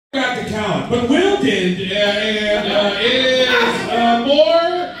talent. But Wilden is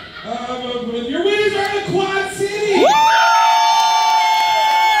more. Your winners are the Quad City.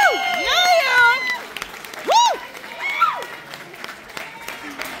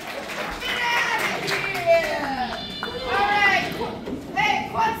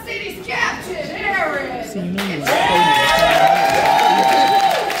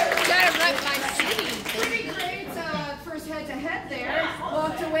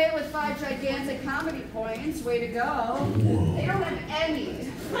 Gigantic comedy points, way to go. They don't have any.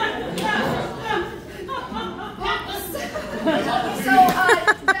 So,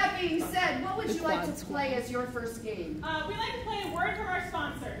 that being said, what would you like to play as your first game? We'd like to play a word from our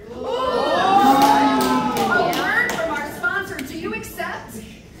sponsor. A word from our sponsor. Do you accept?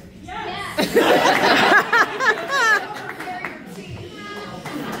 Yes.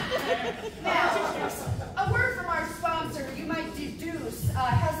 Now, a word from our sponsor, you might deduce,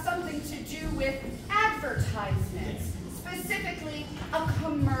 has something to do with advertisements, specifically a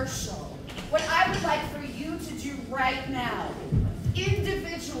commercial. What I would like for you to do right now,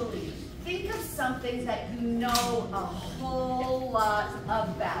 individually, think of something that you know a whole lot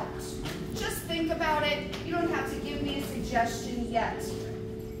about. Just think about it. You don't have to give me a suggestion yet.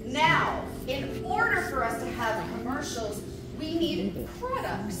 Now, in order for us to have commercials, we need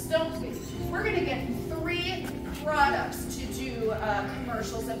products, don't we? We're going to get 3 products to do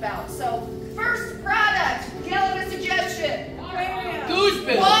commercials about. So, first product, yell a suggestion.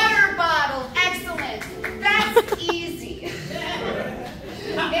 Gooseberry. Water bottle, excellent. That's easy.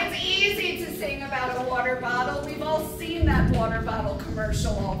 It's easy to sing about a water bottle. We've all seen that water bottle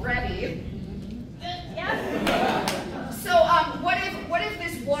commercial already. So, what if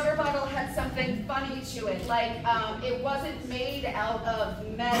this water bottle had something funny to it? Like, it wasn't made out of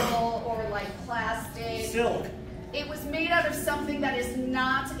metal or like plastic. Silk. It was made out of something that is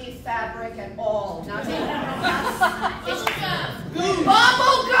not a fabric at all. Not a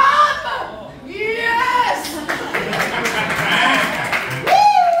bubble gum! Yes!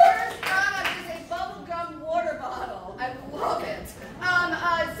 First product is a bubble gum water bottle. I love it.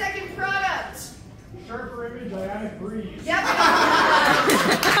 Second product. Sharper image, ionic breeze. Yep.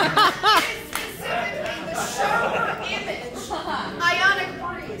 It's specifically the sharper image, ionic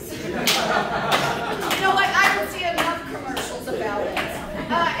breeze. You know what? I don't see enough commercials about it.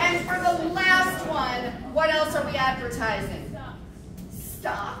 And for the last one, what else are we advertising?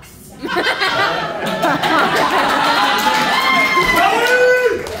 Stocks.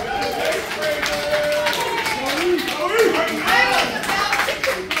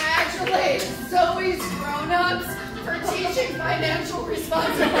 Zoe's grown-ups for teaching financial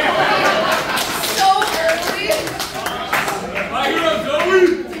responsibility so early. My hero, Zoe!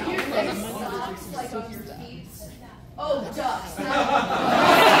 Do you say socks like on your feet? Oh, ducks.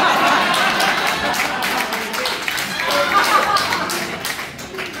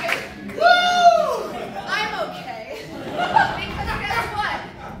 Woo! I'm okay. Because guess what?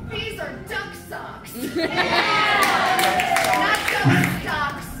 These are duck socks. Not duck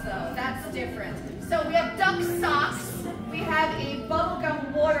stocks. That's different. So we have duck socks, we have a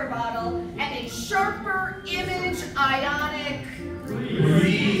bubblegum water bottle, and a sharper image ionic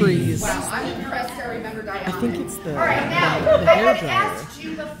breeze. Wow, I'm impressed I remembered ionic. I think it's the All right, now, the I hair had dryer. asked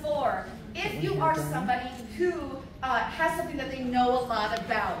you before, if you are somebody who has something that they know a lot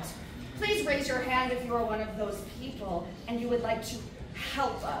about, please raise your hand if you are one of those people and you would like to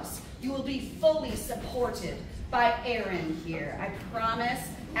help us. You will be fully supported by Erin here. I promise,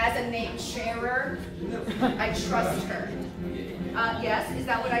 as a name sharer, I trust her. Yes, is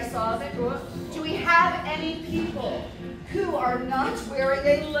that what I saw of it? Do we have any people who are not wearing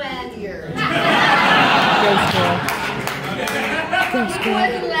a lanyard? Who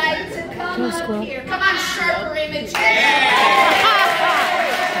would like to come up here? Come on, sharper image.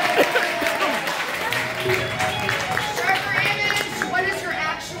 Sharper image, what is your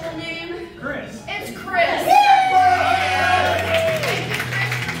actual name? Chris. It's Chris.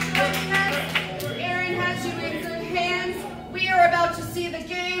 About to see the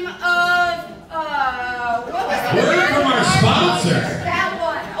game of, what was the word from our sponsor. That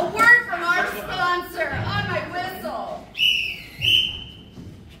one. A word from our sponsor on my whistle.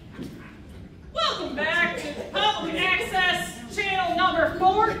 Welcome back to Public Access Channel number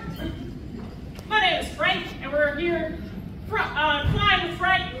 4. My name is Frank, and we're here flying with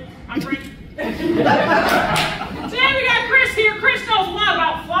Frank. I'm Frank. Today we got Chris here. Chris knows a lot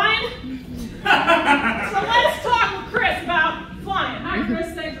about flying. So let's talk with Chris about flying. Hi, Chris.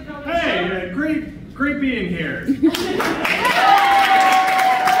 Thanks for coming. Hey, great being here. So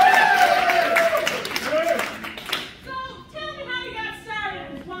tell me how you got started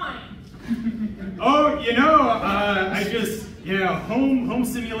in flying. I just, home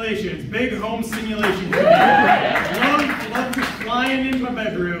simulations, big home simulation. Love just flying in my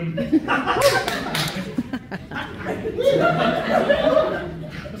bedroom.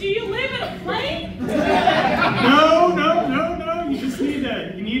 Do you live in a plane? No. You just need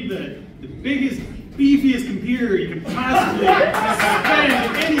that. You need the biggest, beefiest computer you can possibly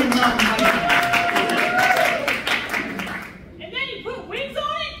spend any amount of money. And then you put wings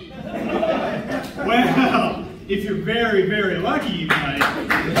on it? Well, if you're very, very lucky, you might.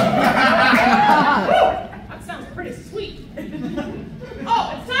 That sounds pretty sweet.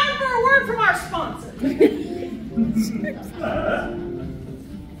 Oh, it's time for a word from our sponsor.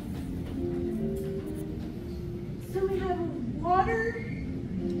 So we have a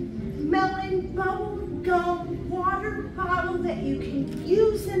watermelon bubble gum water bottle that you can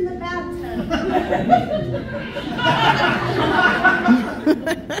use in the bathtub.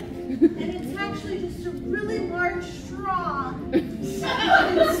 And it's actually just a really large straw that you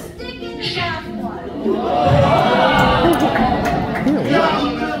can stick in the bath water.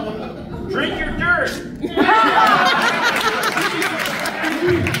 Drink your dirt. And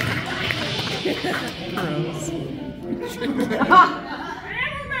we're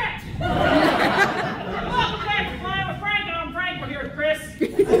back. Welcome back to Flying with Frank. I'm Frank. We're here with Chris.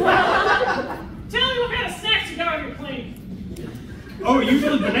 Tell me what kind of snacks you got on your plane. Oh,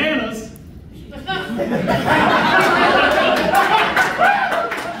 usually bananas.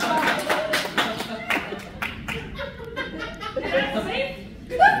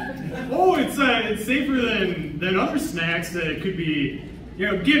 Oh, it's safer than other snacks that could be,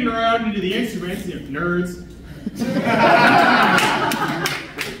 getting around into the instruments, nerds.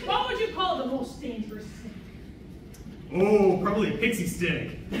 What would you call the most dangerous snack? Oh, probably a pixie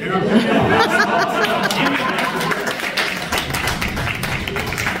stick. I've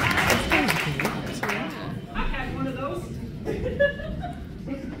had one of those.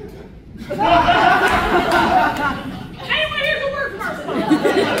 Anyway, here's a word from our sponsor.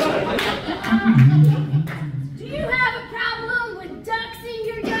 Do you have a problem with ducks in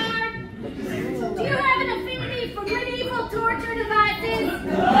your yard? Do you have an affinity for medieval torture devices?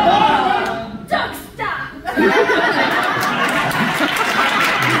 Duck stop!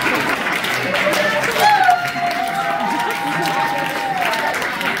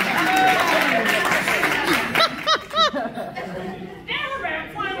 And we're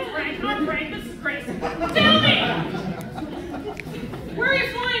back, flying with Frank. I'm Frank, this is Chris. Tell me! Where are you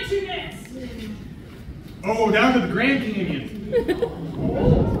flying to next? Oh, down to the Grand Canyon.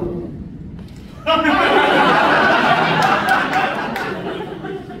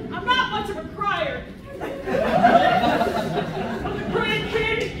 I'm not much of a crier. But the Grand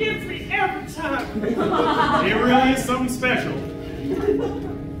Canyon gives me every time. It really is something special.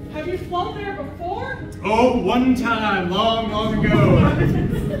 Have you flown there before? Oh, one time, long, long ago.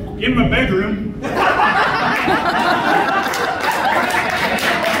 In my bedroom.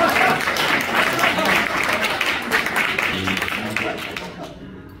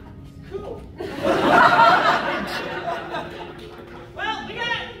 Cool. Well, we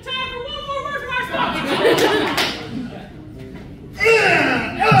got time for one more word from our sponsor.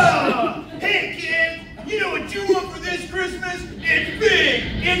 Hey kids, you know what you want for this Christmas? It's big,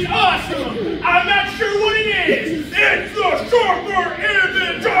 it's awesome. I'm not sure what it is. It's the Sharper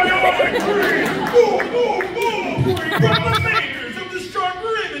Image Ionic Tree. Boom, boom, boom. From the makers of the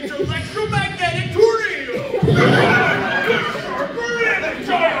Sharper Image Electromagnetic Tornado. The Sharper Image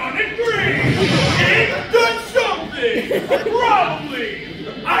Ionic Tree. It does something. Probably.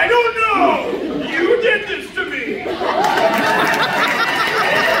 I don't know. You did this to me.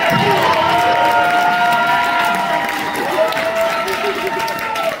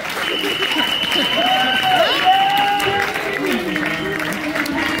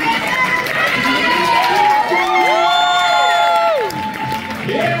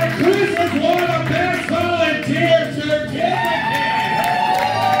 Yeah, Chris has won a Best Volunteer certificate.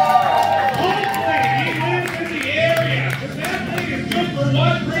 Hopefully, he lives in the area, because that thing is good for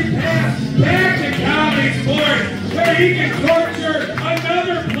one free pass back to Comedy Sports, where he can torture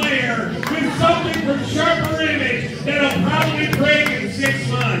another player with something from Sharper Image that'll probably break in 6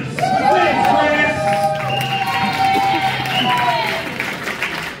 months. Thanks, Chris.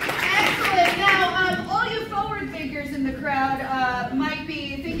 Excellent. Now, all you forward thinkers in the crowd might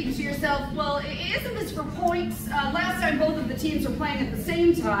be thinking to yourself, well, isn't this for points? Last time both of the teams were playing at the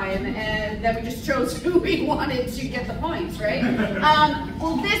same time, and then we just chose who we wanted to get the points, right?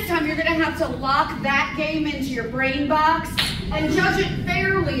 Well, this time you're going to have to lock that game into your brain box and judge it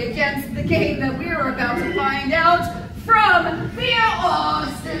fairly against the game that we're about to find out from the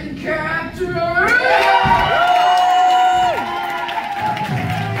Austin Captain.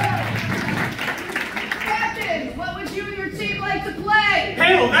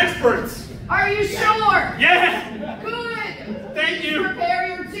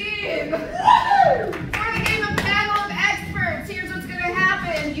 game. For the game of Panel of Experts, here's what's going to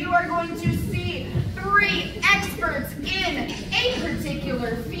happen. You are going to see 3 experts in a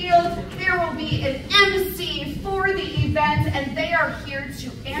particular field. There will be an MC for the event, and they are here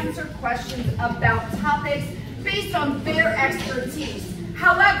to answer questions about topics based on their expertise.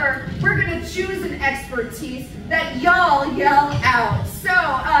 However, we're going to choose an expertise that y'all yell out. So,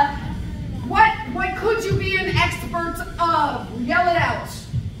 what could you be an expert of? Yell it out.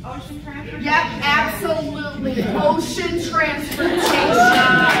 Ocean transportation. Yep, absolutely. Ocean transportation.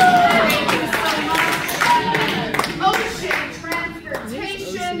 Thank you so much. Ocean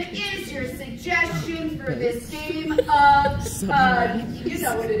transportation is your suggestion for this game of, you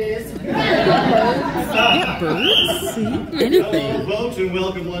know what it is. Birds see anything. Hello, folks, and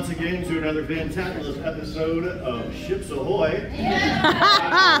welcome once again to another fantabulous episode of Ships Ahoy.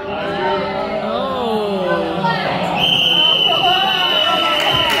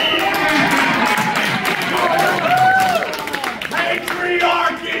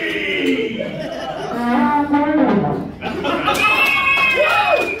 Patriarchy!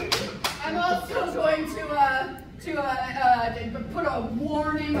 I'm also going to put a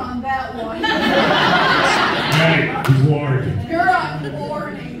warning on that one. Hey, warning. You're on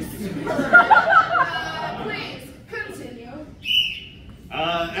warnings. Please, continue.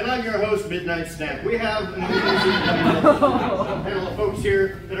 And I'm your host, Midnight Snack. We have an amazing panel of folks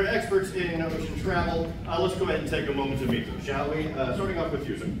here that are experts in ocean travel. Let's go ahead and take a moment to meet them, shall we? Starting off with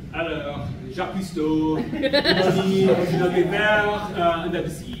you, sir. Alors, Jacques Cousteau, originaire des mers and the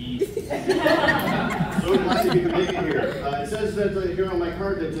sea. So glad to be making here. It says that here on my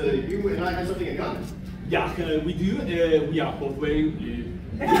card that you and I have something in common. Yeah, we do. We are both wearing.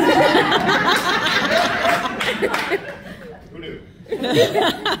 Who knew?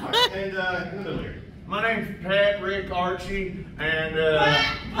 Right, and in the middle here. My name's Patrick Archie, and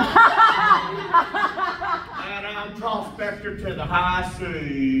I'm prospector to the high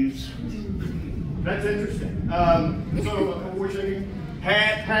seas. That's interesting. So, we're shaking.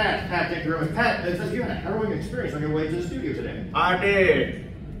 Pat, Pat, thank you very much. Pat, it says you had a harrowing experience on your way to the studio today. I did.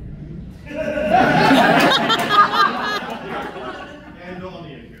 And on the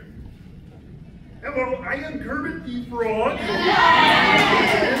end here. Hello, I am Kermit the Frog. I'm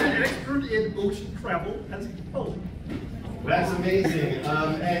an expert in ocean travel as well. That's amazing.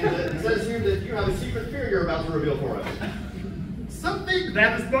 And it says here that you have a secret fear you're about to reveal for us. Something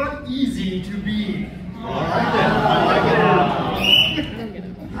that is not easy to be. All right then, I like it.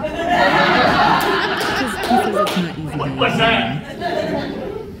 What's that?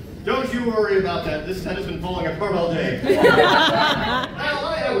 Don't you worry about that. This tent has been falling apart all day. Now,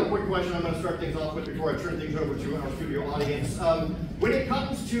 I have a quick question I'm going to start things off with before I turn things over to our studio audience. When it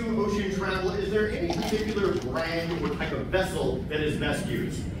comes to ocean travel, is there any particular brand or type of vessel that is best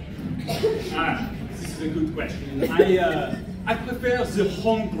used? This is a good question. I prefer the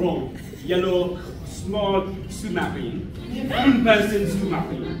homegrown yellow small submarine, one-person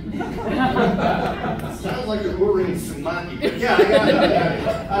submarine. Sounds like you're ordering sumaki, but yeah,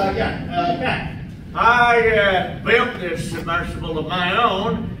 I got it. Pat. I built this submersible of my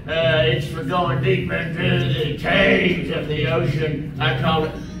own. It's for going deep into the caves of the ocean. I call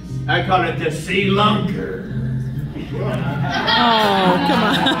it the Sea Lunker. Oh, come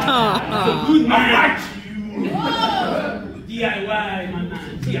on. Good match, you. DIY, my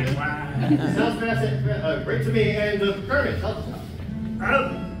man, DIY. Sounds fantastic. Great to me. And Kermit, help us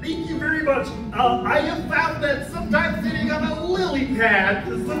out. Thank you very much. I have found that sometimes sitting on a lily pad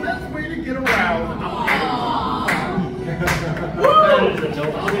is the best way to get around.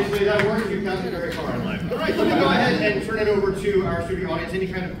 Obviously that works. You've gotten very far in life. All right, let me go ahead and turn it over to our studio audience. Any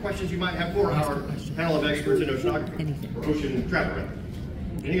kind of questions you might have for our panel of experts in oceanography or ocean travel, rather.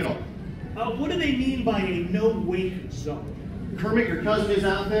 Anything at all? What do they mean by a no-wake zone? Kermit, your cousin is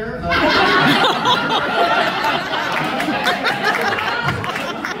out there.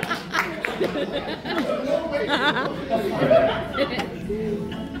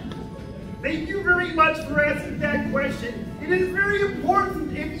 Thank you very much for asking that question. It is very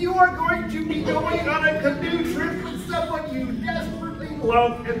important if you are going to be going on a canoe trip with someone you desperately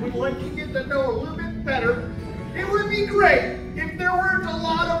love and would like to get to know a little bit better. It would be great if there weren't a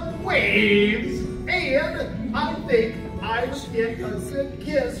lot of waves, and I think I would get a good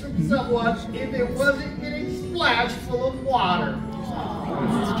kiss from someone if it wasn't getting splashed full of water.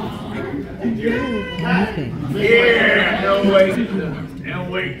 Yeah, no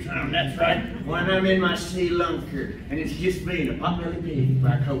wait time, that's right. When I'm in my Sea Lunker, and it's just me and a potbelly pig,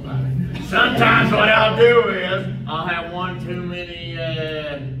 my co-pilot. Sometimes what I'll do is, I'll have one too many,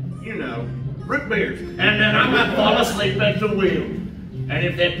 root beers, and then I might fall asleep at the wheel. And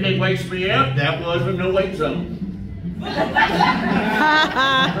if that pig wakes me up, that wasn't no wake zone.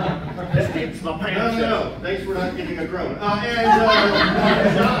 This keeps my pants up. No. Thanks for not getting a groan.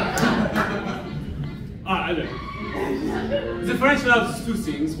 John. Look. The French loves two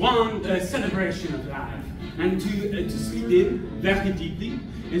things. One, a celebration of life, and to sleep in very deeply.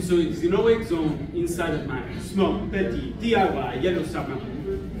 And so it's in a wake zone inside of my small, petty, DIY yellow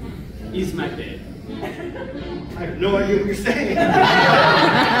submarine is my bed. I have no idea what you're saying. All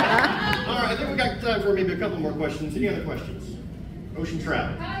right, I think we got time for maybe a couple more questions. Any other questions? Ocean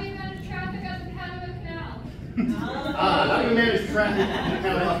travel. How do you manage traffic on the Panama Canal? How do you manage traffic in the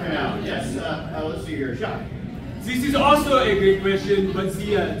Panama Canal? Yes, let's see here. Jacques. This is also a great question, but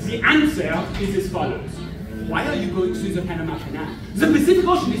the answer is as follows. Why are you going through the Panama Canal? The Pacific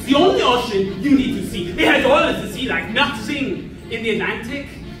Ocean is the only ocean you need to see. It has all of the sea, like nothing in the Atlantic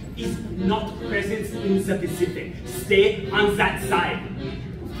is not present in the Pacific. Stay on that side.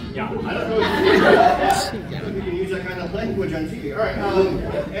 Yeah. I don't know if we can use that kind of language on TV. All right,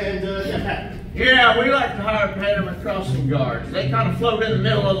 yeah, Pat. Yeah, we like to hire Panama crossing guards. They kind of float in the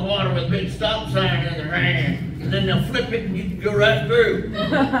middle of the water with a big stop sign in their hand, and then they'll flip it and you can go right through.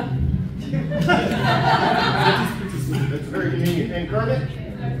 That's very convenient. And Kermit?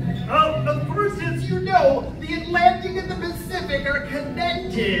 Of course, as you know, the Atlantic and the Pacific are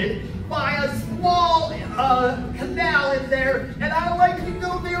connected by a small canal in there, and I like to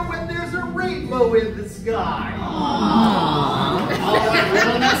go there when there's a rainbow in the sky. All right,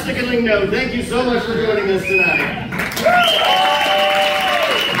 well, on that sickening note, thank you so much for joining us tonight.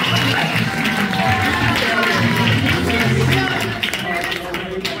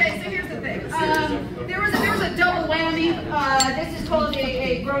 Okay, so here's the thing. There was a double whammy. This is called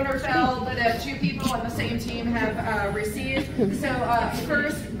a groaner fell that two people on the same team have received. So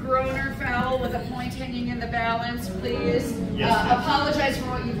first, groaner fell with a point hanging in the balance, please. Yes. Apologize for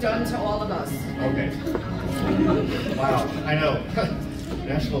what you've done to all of us. Okay. Wow, I know.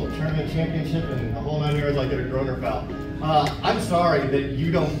 National Tournament Championship and a whole 9 yards, I get a groaner foul. I'm sorry that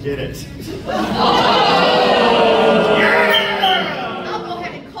you don't get it. I'll go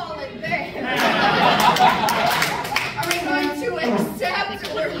ahead and call it there. Are we going to accept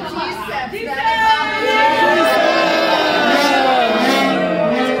or decept that apology?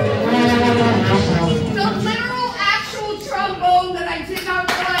 The literal, actual trombone that I did not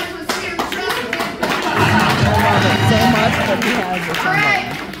realize was here just So much, but he has it. all right,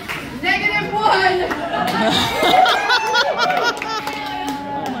 -1.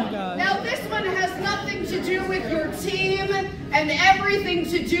 Now this one has nothing to do with your team and everything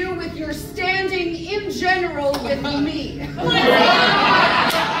to do with your standing in general with me.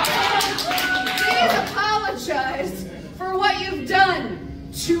 Please apologize for what you've done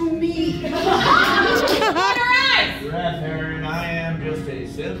to me. Brethren, I am just a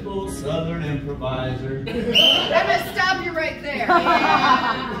simple Southern improviser. I'm gonna stop you right there.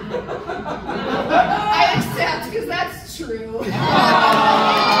 I accept, because that's true.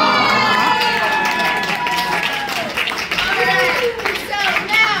 Alright, so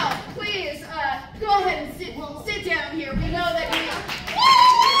now, please, go ahead and sit down here. We know that you...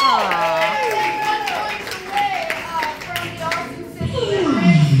 Take 1 point away from the Austin City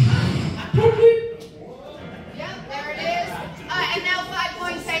Olympics. Yep, there it is. And now 5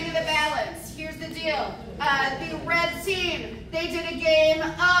 points hang in the balance. Here's the deal. The red team, they did a game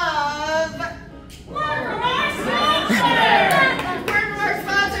of... One for my sister!